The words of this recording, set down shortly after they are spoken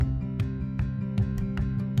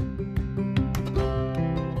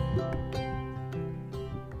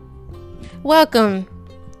Welcome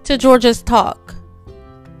to Georgia's Talk.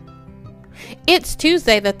 It's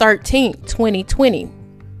Tuesday the 13th, 2020.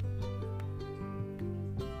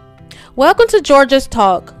 Welcome to Georgia's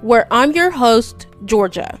Talk, where I'm your host,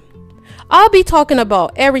 Georgia. I'll be talking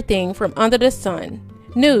about everything from under the sun,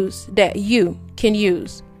 news that you can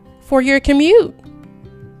use for your commute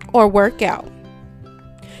or workout.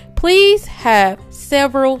 Please have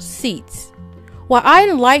several seats while I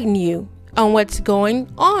enlighten you on what's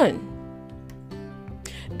going on.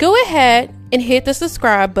 Go ahead and hit the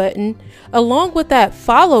subscribe button along with that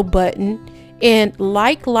follow button and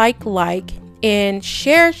like, and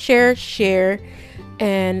share,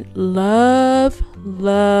 and love.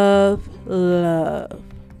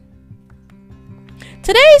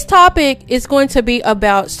 Today's topic is going to be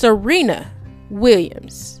about Serena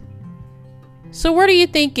Williams. So what are you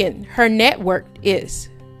thinking her net worth is?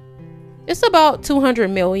 It's about 200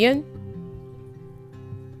 million.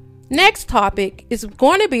 Next topic is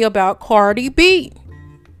going to be about Cardi B.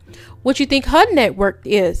 What you think her net worth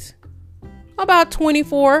is? About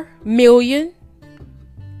 24 million.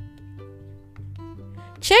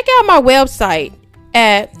 Check out my website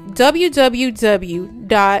at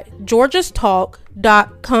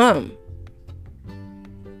www.georgiastalk.com.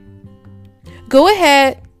 Go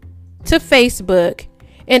ahead to Facebook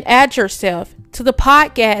and add yourself to the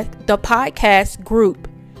podcast group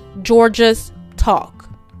Georgia's Talk.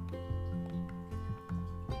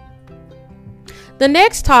 The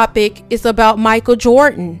next topic is about Michael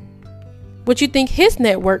Jordan. What you think his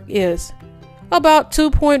net worth is? About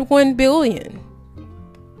 2.1 billion.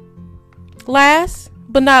 Last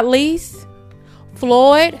but not least,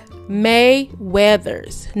 Floyd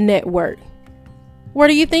Mayweather's net worth.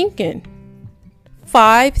 What are you thinking?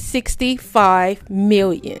 565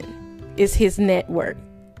 million is his net worth.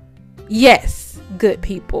 Yes, good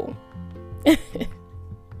people.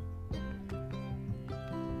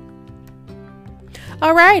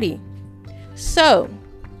 Alrighty, so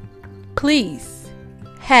please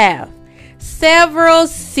have several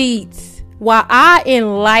seats while I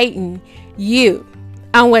enlighten you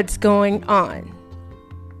on what's going on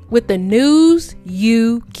with the news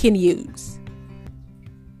you can use.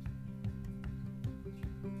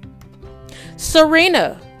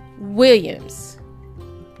 Serena Williams.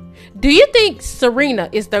 Do you think Serena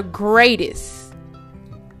is the greatest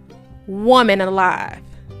woman alive?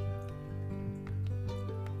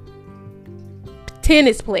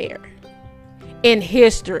 Tennis player in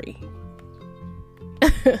history.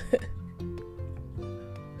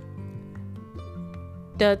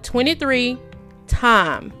 The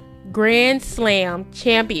 23-time Grand Slam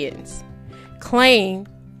champions claim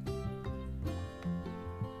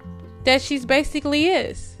that she's basically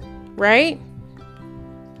is, right?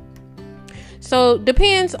 So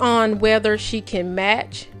depends on whether she can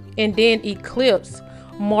match and then eclipse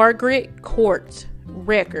Margaret Court's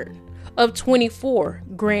record of 24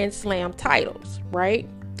 Grand Slam titles, right?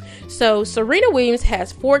 So Serena Williams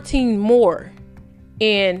has 14 more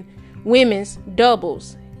in women's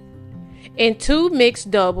doubles and 2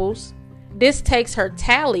 mixed doubles. This takes her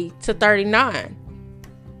tally to 39,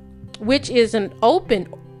 which is an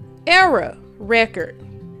open era record.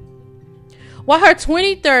 While her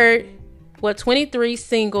 23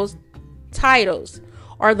 singles titles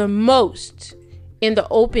are the most in the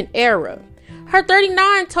open era, her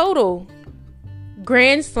 39 total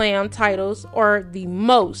Grand Slam titles are the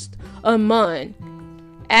most among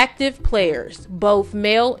active players, both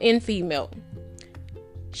male and female.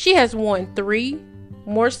 She has won 3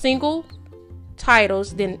 more single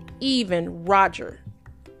titles than even Roger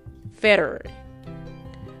Federer,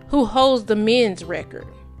 who holds the men's record.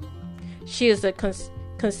 She is a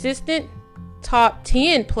consistent top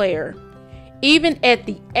 10 player, even at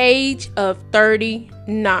the age of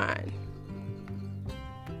 39.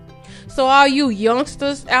 So all you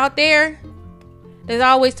youngsters out there that's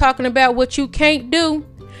always talking about what you can't do,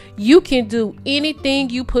 you can do anything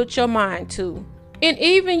you put your mind to. And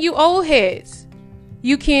even you old heads,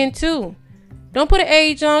 you can too. Don't put an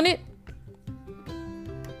age on it.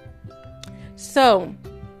 So,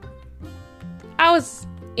 I was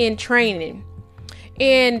in training,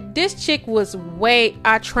 and this chick was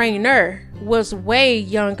our trainer was way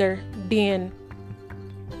younger than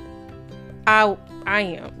I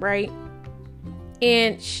am, right?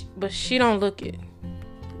 But she don't look it.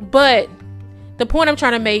 But the point I'm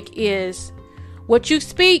trying to make is, what you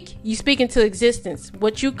speak into existence.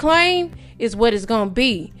 What you claim is what it's gonna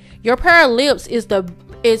be. Your pair of lips is the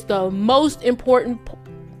most important.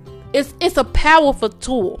 It's a powerful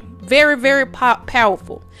tool, very, very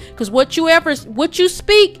powerful. Because what you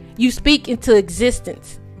speak into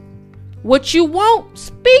existence. What you want,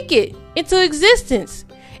 speak it. into existence.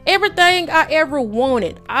 Everything I ever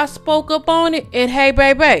wanted, I spoke up on it, and hey,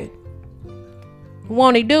 baby,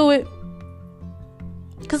 won't he do it?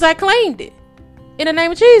 Because I claimed it in the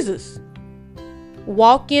name of Jesus.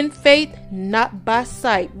 Walk in faith, not by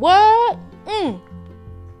sight. What?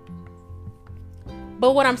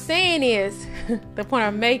 But what I'm saying is, the point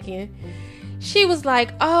I'm making, she was like,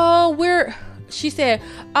 she said,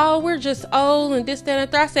 we're just old and this, that,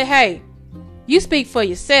 and that. I said, hey, you speak for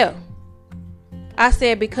yourself. I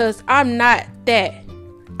said, because I'm not that.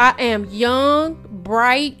 I am young,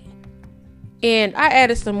 bright, and I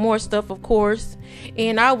added some more stuff, of course.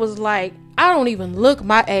 And I was like, I don't even look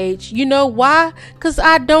my age. You know why? Because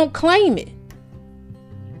I don't claim it.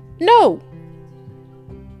 No.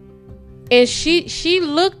 And she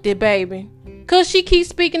looked it, baby. Because she keeps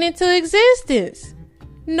speaking into existence.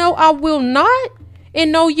 No, I will not.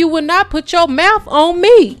 And no, you will not put your mouth on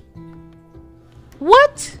me.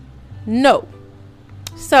 What? No.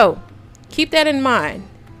 So, keep that in mind.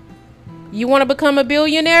 You want to become a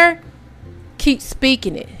billionaire? Keep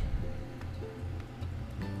speaking it.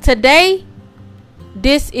 Today,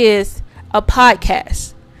 this is a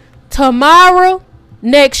podcast. Tomorrow,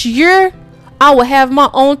 next year, I will have my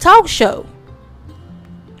own talk show.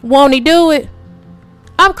 Won't he do it?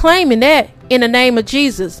 I'm claiming that in the name of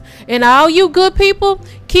Jesus. And all you good people,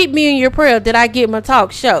 keep me in your prayer that I get my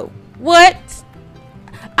talk show. What?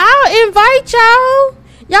 I'll invite y'all.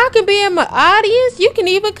 Y'all can be in my audience. You can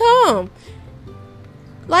even come.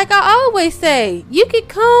 Like I always say, you can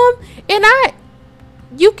come and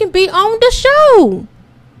you can be on the show.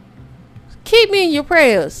 Keep me in your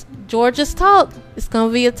prayers. Georgia's Talk. It's going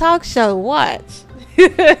to be a talk show. Watch.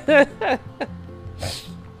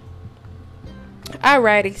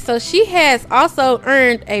 Alrighty. So she has also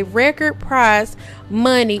earned a record prize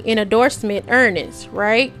money in endorsement earnings,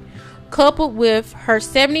 right? Coupled with her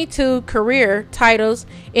 72 career titles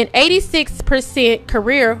and 86%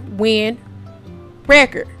 career win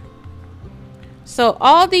record. So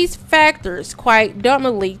all these factors quite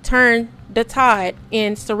dominantly turned the tide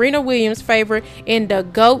in Serena Williams' favor in the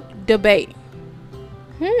GOAT debate.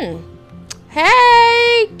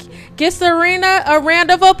 Hey, give Serena a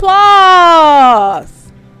round of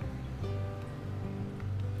applause.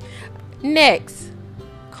 Next,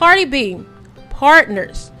 Cardi B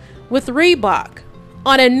partners with Reebok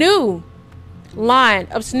on a new line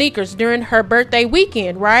of sneakers during her birthday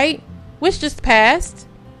weekend, right? Which just passed.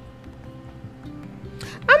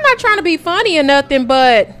 I'm not trying to be funny or nothing,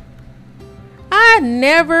 but I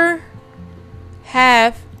never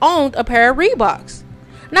have owned a pair of Reeboks.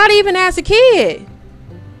 Not even as a kid.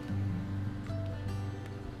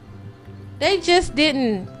 They just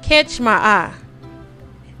didn't catch my eye.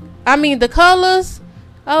 I mean, the colors,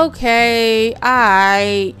 okay,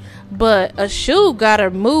 but a shoe gotta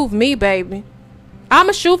move me, baby. I'm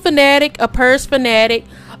a shoe fanatic, a purse fanatic,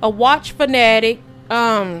 a watch fanatic,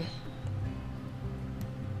 and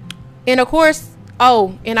of course,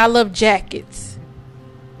 and I love jackets.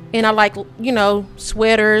 And I like,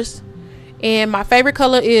 sweaters. And my favorite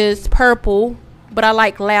color is purple, but I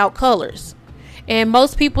like loud colors. And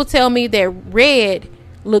most people tell me that red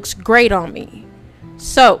looks great on me.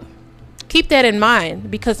 So, keep that in mind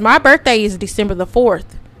because my birthday is December the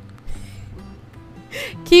 4th.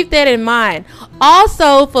 Keep that in mind.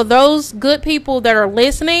 Also, for those good people that are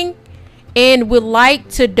listening and would like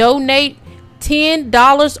to donate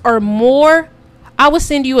 $10 or more, I will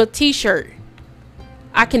send you a t-shirt.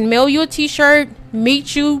 I can mail you a t-shirt,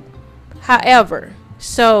 meet you however.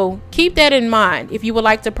 So keep that in mind. If you would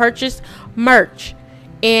like to purchase merch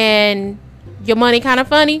and your money kind of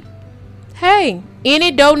funny, hey,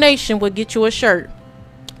 any donation will get you a shirt.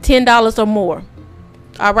 $10 or more.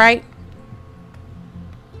 All right.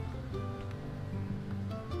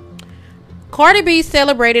 Cardi B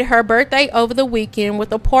celebrated her birthday over the weekend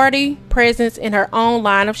with a party presence in her own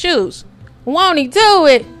line of shoes. Won't he do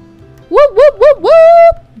it? Whoop, whoop, whoop,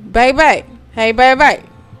 whoop. Baby. Hey, baby.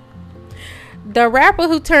 The rapper,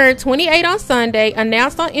 who turned 28 on Sunday,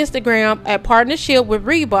 announced on Instagram a partnership with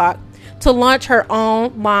Reebok to launch her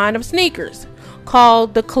own line of sneakers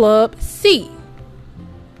called the Club C.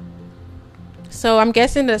 So I'm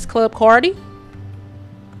guessing that's Club Cardi.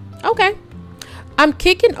 Okay. I'm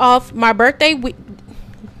kicking off my birthday week.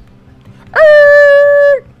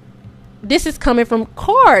 This is coming from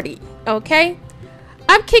Cardi, okay?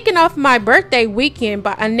 I'm kicking off my birthday weekend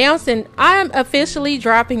by announcing I'm officially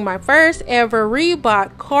dropping my first ever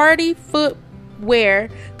Reebok Cardi footwear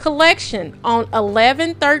collection on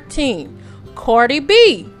 11/13. Cardi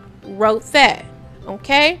B wrote that,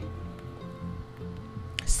 okay?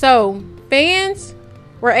 So, fans,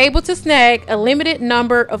 were able to snag a limited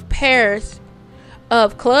number of pairs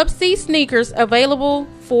of Club C sneakers available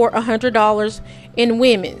for $100 in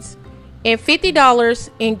women's and $50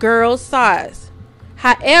 in girls' size.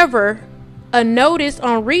 However, a notice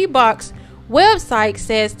on Reebok's website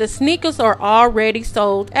says the sneakers are already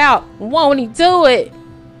sold out. Won't he do it?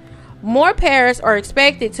 More pairs are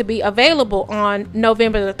expected to be available on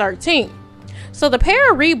November the 13th. So the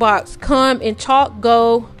pair of Reeboks come in chalk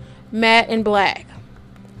gold, matte, and black,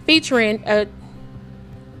 featuring a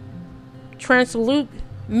translucent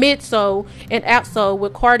midsole and outsole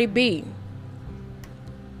with Cardi B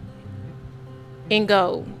in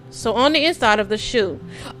gold. So on the inside of the shoe.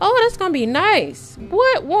 Oh, that's gonna be nice.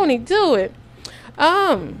 What? Won't he do it?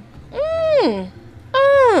 What?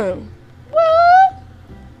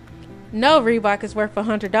 No Reebok is worth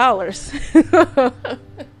 $100.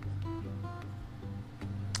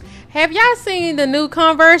 Have y'all seen the new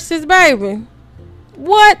Converses, baby?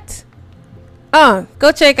 What?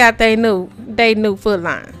 Go check out they new Foot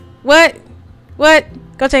line. What?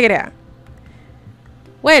 Go check it out.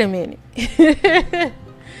 Wait a minute.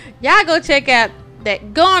 Y'all go check out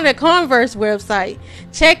that. Go on the Converse website.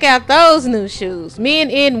 Check out those new shoes,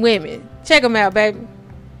 men and women. Check them out, baby.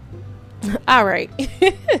 All right.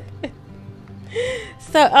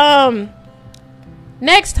 So,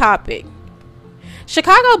 next topic.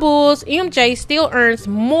 Chicago Bulls MJ still earns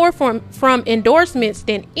more from endorsements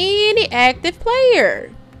than any active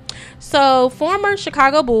player. So, former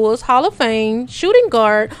Chicago Bulls Hall of Fame shooting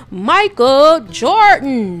guard Michael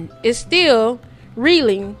Jordan is still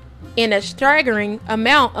reeling in a staggering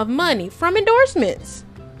amount of money from endorsements.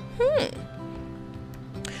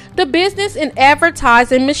 The business and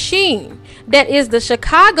advertising machine that is the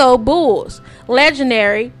Chicago Bulls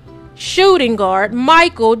legendary shooting guard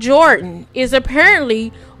Michael Jordan is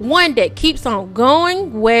apparently one that keeps on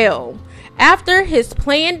going well after his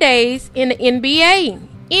playing days in the NBA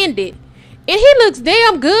ended, and he looks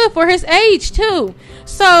damn good for his age too.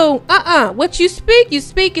 So what you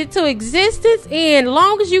speak into existence, and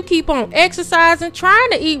long as you keep on exercising, trying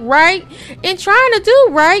to eat right, and trying to do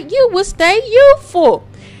right, you will stay youthful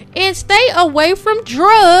and stay away from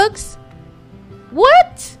drugs.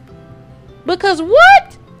 What? Because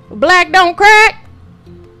what? Black don't crack.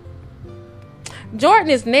 Jordan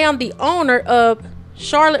is now the owner of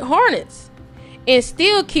Charlotte Hornets and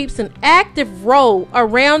still keeps an active role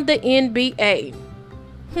around the NBA.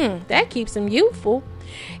 That keeps him youthful.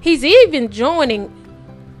 He's even joining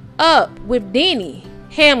up with Denny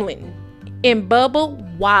Hamlin and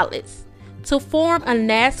Bubba Wallace to form a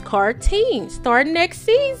NASCAR team starting next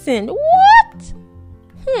season. What?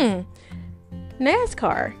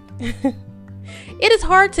 NASCAR. It is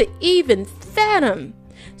hard to even fathom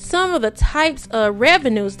some of the types of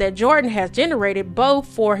revenues that Jordan has generated both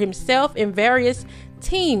for himself and various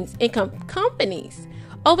teams and companies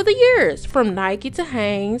over the years, from Nike to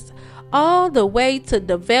Hanes, all the way to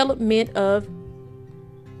development of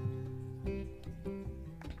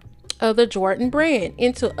the Jordan brand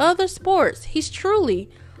into other sports. He's truly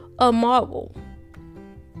a marvel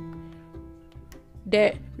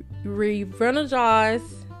that revolutionized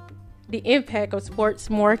the impact of sports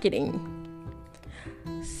marketing.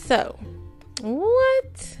 So,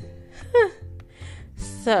 what?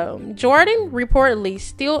 So, Jordan reportedly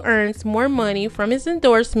still earns more money from his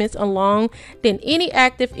endorsements alone than any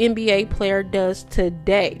active NBA player does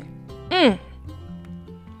today.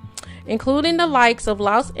 Including the likes of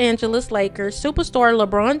Los Angeles Lakers superstar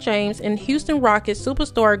LeBron James and Houston Rockets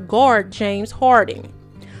superstar guard James Harden,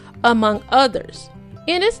 among others.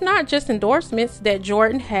 And it's not just endorsements that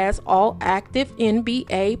Jordan has all active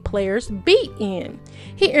NBA players beat in.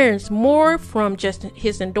 He earns more from just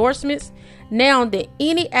his endorsements now than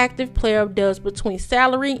any active player does between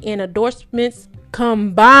salary and endorsements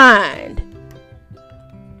combined.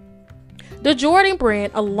 The Jordan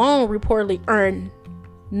brand alone reportedly earned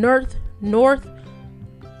north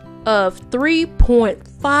of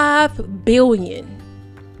 $3.5 billion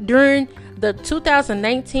during the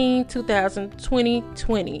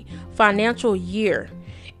 2019-2020 financial year,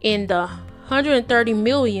 and the $130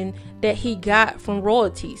 million that he got from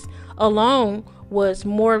royalties alone was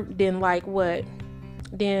more than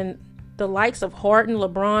than the likes of Harden,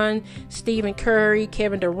 LeBron, Stephen Curry,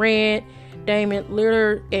 Kevin Durant, Damian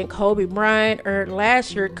Lillard, and Kobe Bryant earned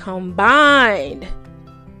last year combined.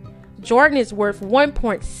 Jordan is worth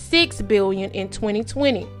 $1.6 billion in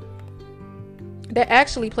 2020. That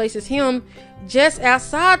actually places him just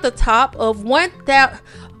outside the top of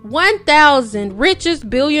 1,000 richest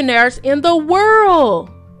billionaires in the world.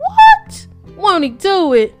 What? Won't he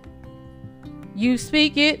do it? You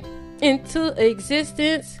speak it into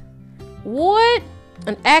existence. What?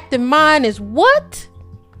 An active mind is what?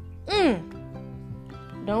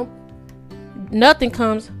 Nothing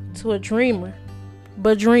comes to a dreamer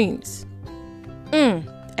but dreams.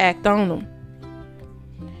 Act on them.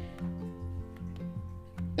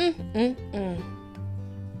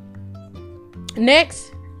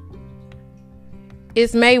 Next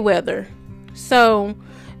is Mayweather. So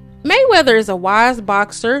Mayweather is a wise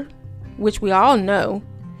boxer, which we all know,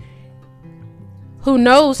 who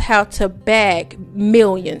knows how to bag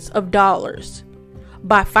millions of dollars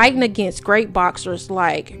by fighting against great boxers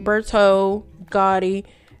like Berto, Gotti,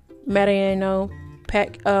 Mariano,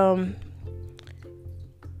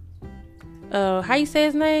 how you say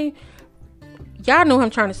his name? Y'all know what I'm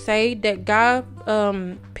trying to say. That guy,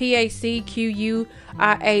 Pacquiao.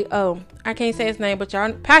 I can't say his name, but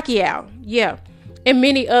y'all, Pacquiao. Yeah. And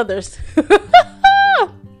many others.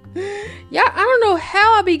 Yeah, I don't know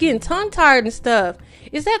how I be getting tongue-tied and stuff.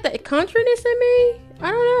 Is that the countryness in me?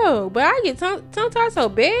 I don't know. But I get tongue-tied so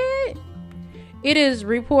bad. It is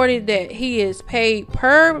reported that he is paid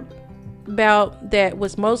per bout that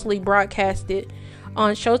was mostly broadcasted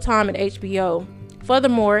on Showtime and HBO.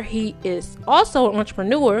 Furthermore, he is also an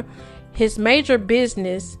entrepreneur. His major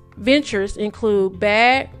business ventures include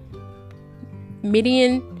bag,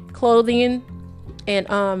 median clothing,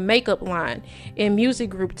 and makeup line, and music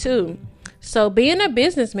group too. So being a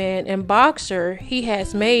businessman and boxer, he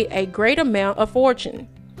has made a great amount of fortune,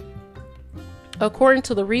 according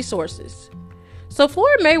to the resources. So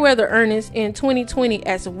Floyd Mayweather earnings in 2020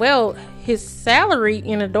 as well, his salary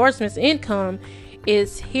and endorsements income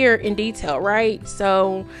is here in detail, right?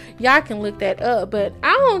 So y'all can look that up, but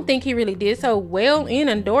I don't think he really did so well in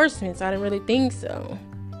endorsements. I didn't really think so.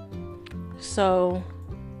 So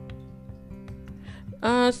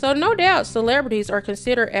no doubt celebrities are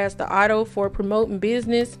considered as the idol for promoting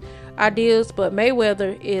business ideas, but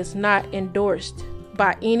Mayweather is not endorsed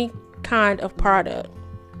by any kind of product.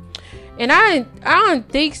 And I don't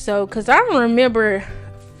think so, because I don't remember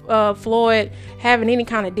Floyd having any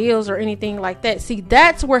kind of deals or anything like that. See,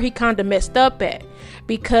 that's where he kind of messed up at,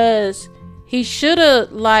 because he should have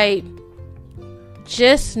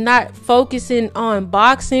just not focusing on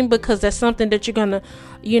boxing, because that's something that you're gonna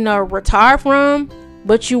retire from.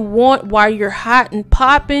 But you want, while you're hot and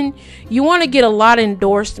popping, you want to get a lot of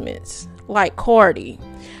endorsements like Cardi.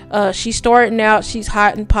 She's starting out, she's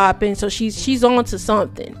hot and popping, so she's on to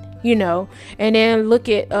something, and then look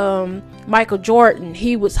at Michael Jordan.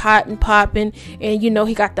 He was hot and popping, and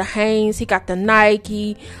he got the Hanes, he got the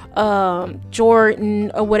Nike,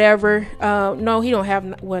 Jordan or whatever. No, he don't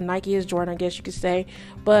have, well, Nike is Jordan, I guess you could say.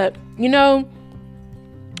 But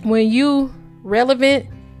when you relevant,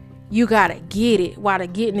 you gotta get it while the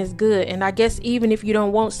getting is good. And I guess even if you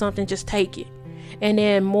don't want something, just take it, and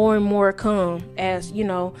then more and more come as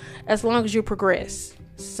as long as you progress.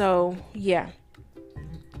 So yeah.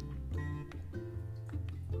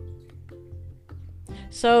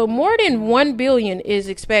 So more than 1 billion is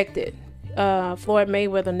expected. Floyd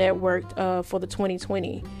Mayweather networked for the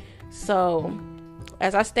 2020. So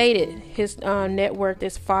as I stated, his net worth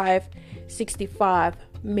is $565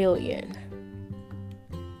 million.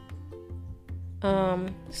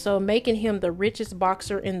 So making him the richest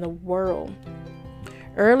boxer in the world.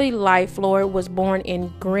 Early life, Floyd was born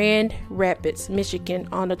in Grand Rapids, Michigan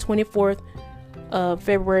on the 24th of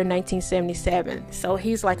February 1977. So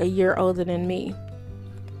he's like a year older than me,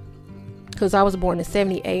 because I was born in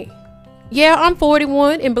 78. Yeah, I'm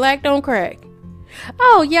 41 and black don't crack.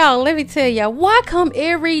 Oh, y'all, let me tell y'all, why come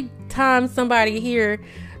every time somebody hear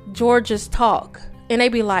Georgia's talk and they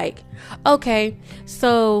be like, okay,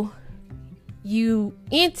 so you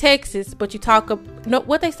in Texas, but you talk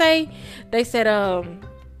what they say? They said,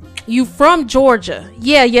 you from Georgia.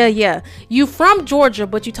 Yeah. You from Georgia,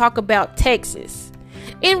 but you talk about Texas.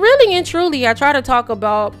 And really and truly, I try to talk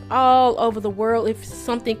about all over the world if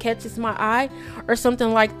something catches my eye or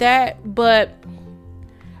something like that. But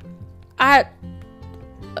I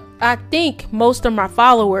think most of my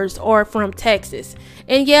followers are from Texas.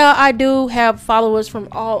 And yeah, I do have followers from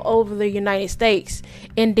all over the United States,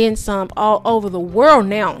 and then some all over the world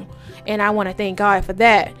now. And I want to thank God for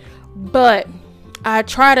that. But I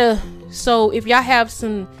try to, so if y'all have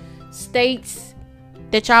some states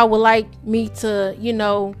that y'all would like me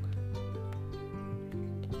to,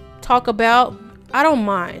 talk about, I don't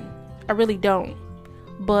mind. I really don't.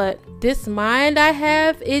 But this mind I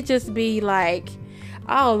have, it just be like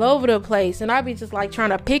all over the place, and I be just like trying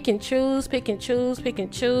to pick and choose,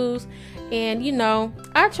 and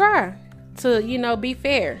I try to be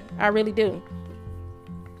fair. I really do.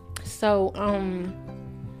 So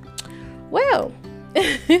well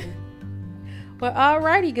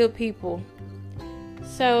alrighty, good people,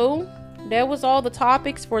 So that was all the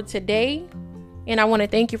topics for today. And I want to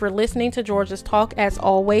thank you for listening to Georgia's Talk as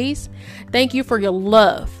always. Thank you for your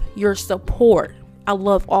love, your support. I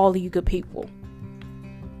love all of you good people.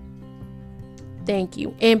 Thank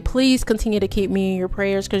you. And please continue to keep me in your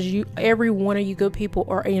prayers, because every one of you good people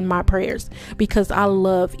are in my prayers, because I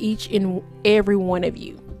love each and every one of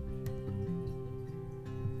you.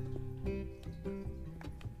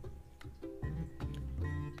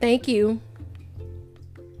 Thank you.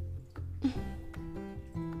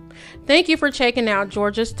 Thank you for checking out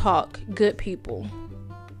Georgia's Talk, good people.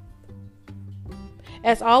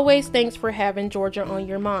 As always, thanks for having Georgia on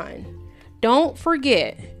your mind. Don't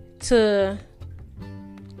forget to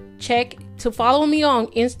follow me on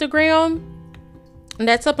Instagram. And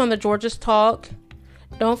that's up on the Georgia's Talk.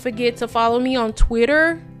 Don't forget to follow me on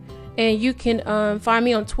Twitter. And you can find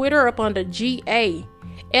me on Twitter up on the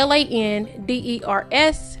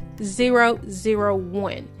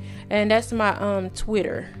GALANDERS001. And that's my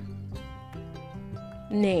Twitter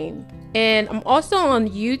name. And I'm also on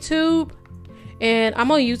YouTube, and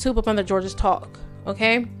I'm on YouTube up on the Georgia's Talk.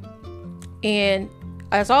 Okay, and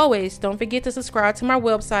as always, don't forget to subscribe to my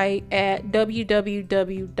website at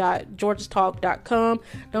www.georgiastalk.com.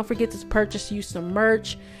 Don't forget to purchase you some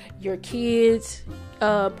merch. Your kids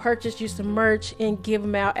purchase you some merch and give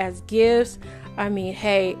them out as gifts. I mean,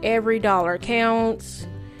 hey, every dollar counts.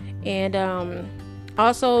 And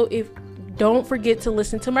also, don't forget to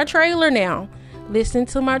listen to my trailer now. Listen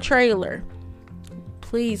to my trailer.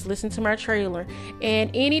 Please listen to my trailer.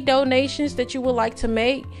 And any donations that you would like to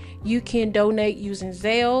make, you can donate using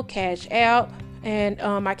Zelle, Cash App. And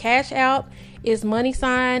my Cash App is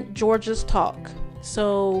 $, Georgia's Talk.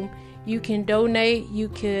 So you can donate. You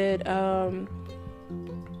could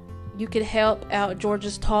help out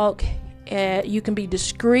Georgia's Talk. You can be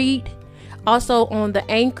discreet. Also on the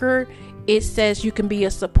Anchor, it says you can be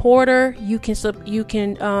a supporter. You can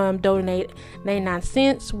donate 99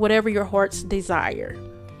 cents, whatever your heart's desire.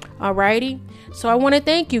 Alrighty. So I want to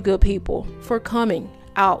thank you, good people, for coming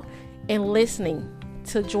out and listening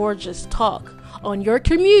to Georgia's Talk on your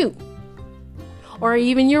commute, or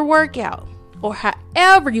even your workout, or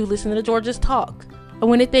however you listen to Georgia's Talk. I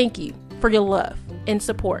want to thank you for your love and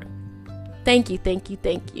support. Thank you, thank you,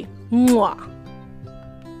 thank you. Mwah.